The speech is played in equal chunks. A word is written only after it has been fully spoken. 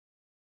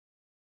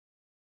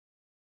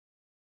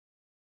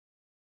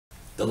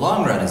The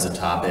long run is a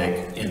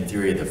topic in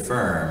theory of the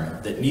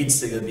firm that needs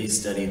to be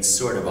studied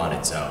sort of on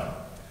its own.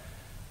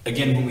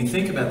 Again, when we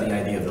think about the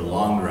idea of the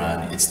long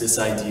run, it's this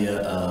idea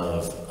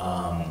of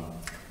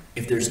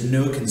if there's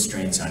no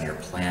constraints on your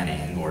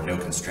planning or no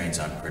constraints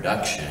on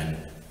production,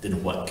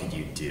 then what could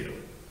you do?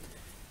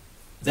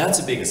 That's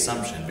a big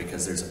assumption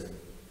because there's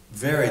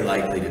very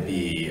likely to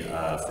be,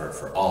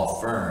 for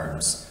all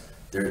firms,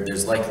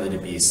 there's likely to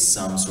be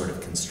some sort of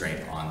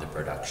constraint on the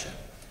production.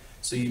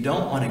 So you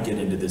don't want to get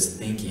into this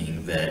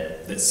thinking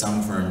that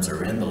some firms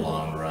are in the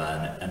long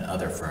run and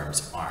other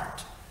firms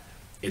aren't.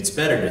 It's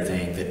better to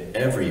think that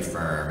every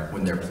firm,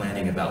 when they're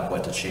planning about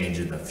what to change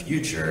in the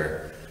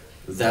future,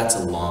 that's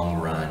a long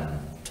run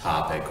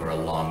topic or a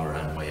long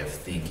run way of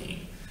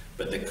thinking.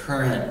 But the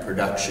current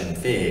production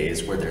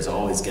phase, where there's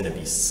always going to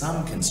be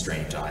some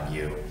constraint on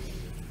you,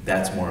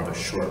 that's more of a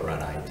short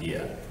run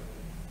idea.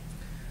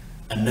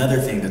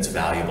 Another thing that's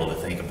valuable to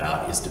think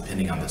about is,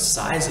 depending on the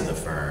size of the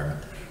firm,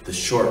 the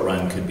short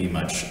run could be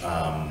much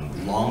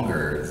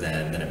longer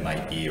than it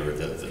might be, or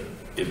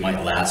it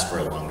might last for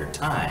a longer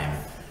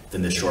time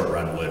than the short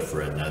run would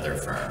for another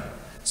firm.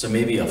 So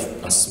maybe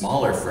a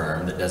smaller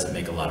firm that doesn't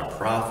make a lot of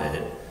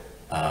profit,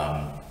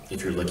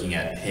 if you're looking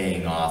at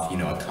paying off,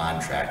 a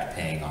contract,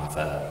 paying off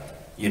a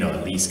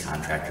lease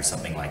contract or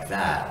something like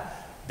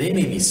that, they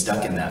may be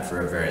stuck in that for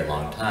a very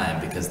long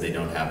time because they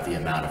don't have the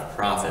amount of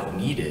profit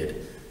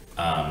needed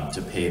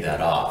to pay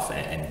that off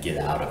and get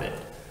out of it.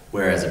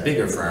 Whereas a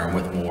bigger firm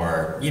with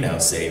more,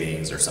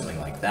 savings or something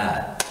like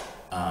that,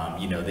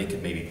 they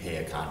could maybe pay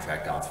a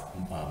contract off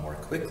more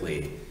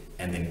quickly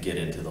and then get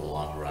into the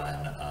long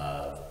run,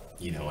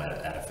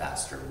 at a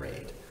faster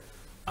rate.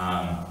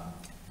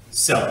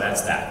 So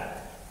that's that.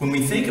 When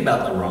we think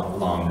about the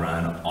long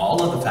run,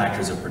 all of the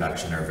factors of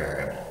production are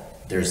variable.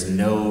 There's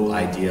no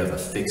idea of a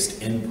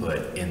fixed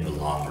input in the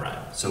long run.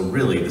 So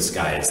really, the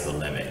sky is the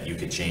limit. You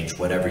could change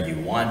whatever you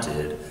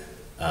wanted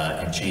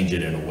and change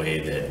it in a way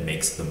that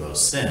makes the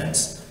most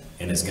sense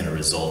and is going to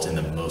result in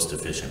the most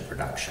efficient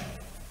production.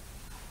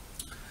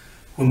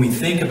 When we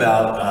think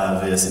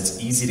about this,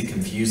 it's easy to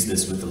confuse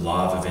this with the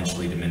law of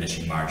eventually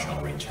diminishing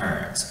marginal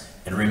returns.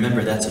 And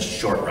remember, that's a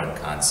short-run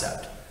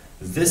concept.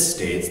 This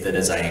states that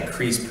as I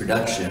increase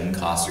production,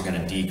 costs are going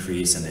to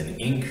decrease and then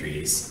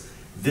increase.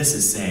 This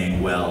is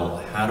saying, well,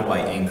 how do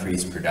I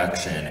increase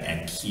production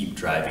and keep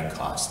driving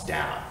costs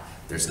down?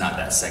 There's not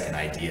that second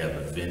idea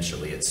of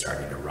eventually it's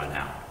starting to run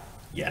out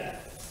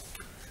yet.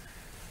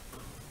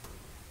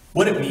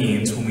 What it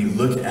means when we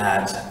look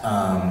at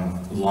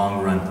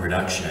long-run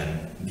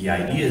production, the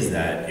idea is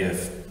that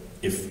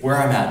if where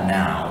I'm at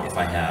now, if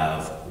I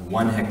have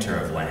 1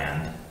 hectare of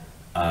land,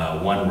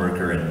 1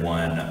 worker and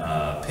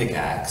 1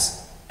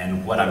 pickaxe,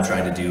 and what I'm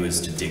trying to do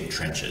is to dig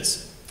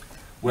trenches.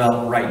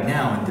 Well, right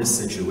now in this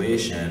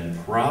situation,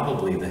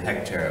 probably the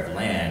hectare of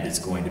land is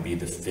going to be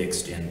the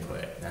fixed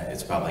input.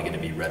 It's probably going to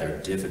be rather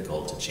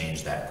difficult to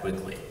change that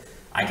quickly.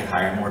 I could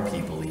hire more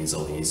people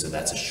easily, so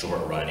that's a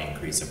short-run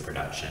increase of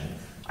production.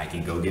 I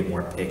can go get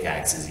more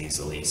pickaxes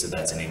easily, so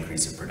that's an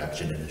increase of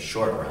production in the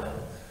short run.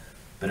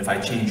 But if I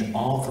change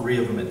all 3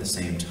 of them at the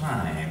same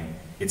time,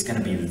 it's going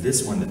to be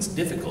this one that's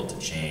difficult to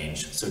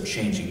change, so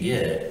changing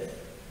it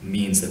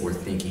means that we're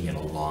thinking in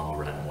a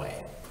long-run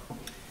way.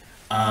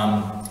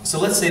 So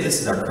let's say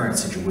this is our current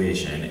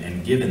situation,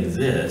 and given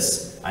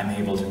this, I'm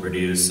able to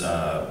produce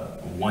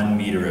 1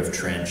 meter of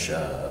trench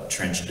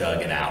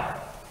dug an hour.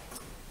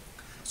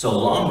 So a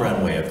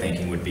long-run way of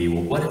thinking would be,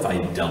 well, what if I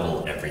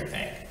double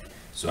everything?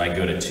 So I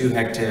go to 2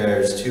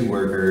 hectares, 2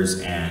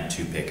 workers, and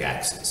 2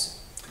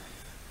 pickaxes.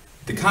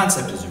 The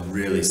concept is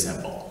really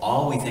simple.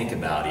 All we think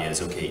about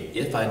is, okay,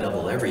 if I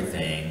double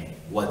everything,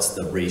 what's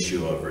the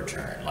ratio of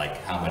return?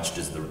 Like, how much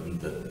does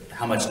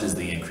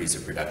the increase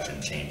of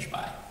production change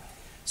by?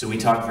 So we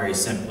talk very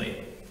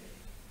simply.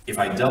 If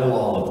I double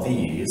all of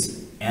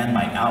these and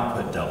my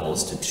output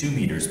doubles to 2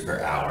 meters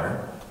per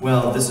hour,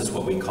 well, this is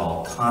what we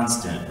call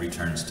constant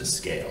returns to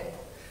scale.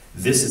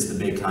 This is the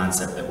big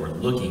concept that we're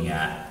looking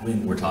at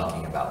when we're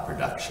talking about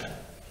production.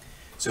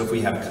 So if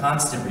we have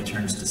constant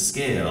returns to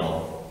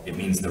scale, it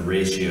means the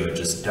ratio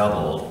just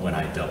doubled when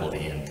I double the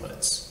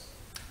inputs.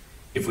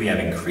 If we have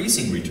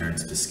increasing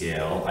returns to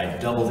scale, I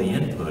double the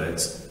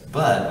inputs,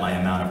 but my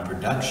amount of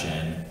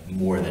production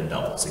more than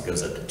doubles. It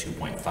goes up to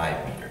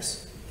 2.5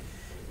 meters.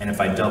 And if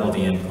I double the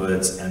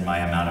inputs and my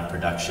amount of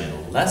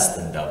production less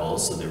than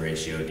doubles, so the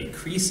ratio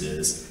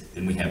decreases,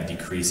 then we have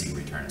decreasing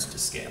returns to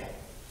scale.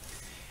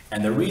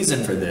 And the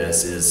reason for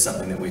this is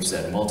something that we've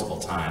said multiple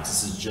times.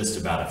 This is just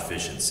about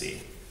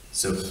efficiency.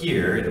 So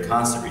here, in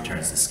constant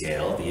returns to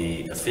scale,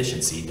 the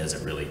efficiency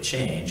doesn't really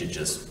change, it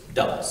just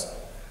doubles.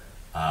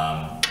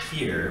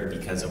 Here,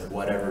 because of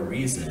whatever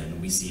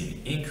reason, we see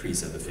an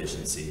increase of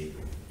efficiency,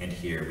 and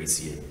here we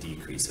see a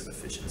decrease of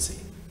efficiency.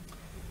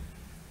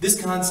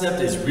 This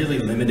concept is really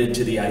limited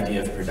to the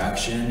idea of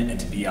production, and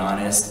to be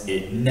honest,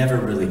 it never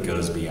really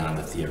goes beyond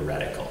the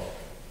theoretical.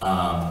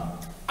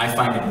 I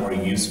find it more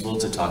useful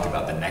to talk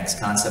about the next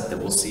concept that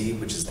we'll see,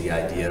 which is the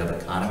idea of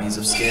economies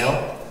of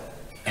scale.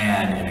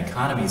 And in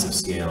economies of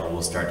scale,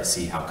 we'll start to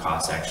see how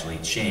costs actually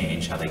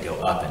change, how they go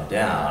up and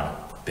down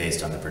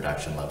based on the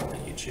production level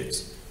that you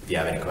choose. If you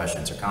have any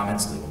questions or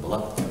comments, leave them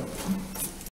below.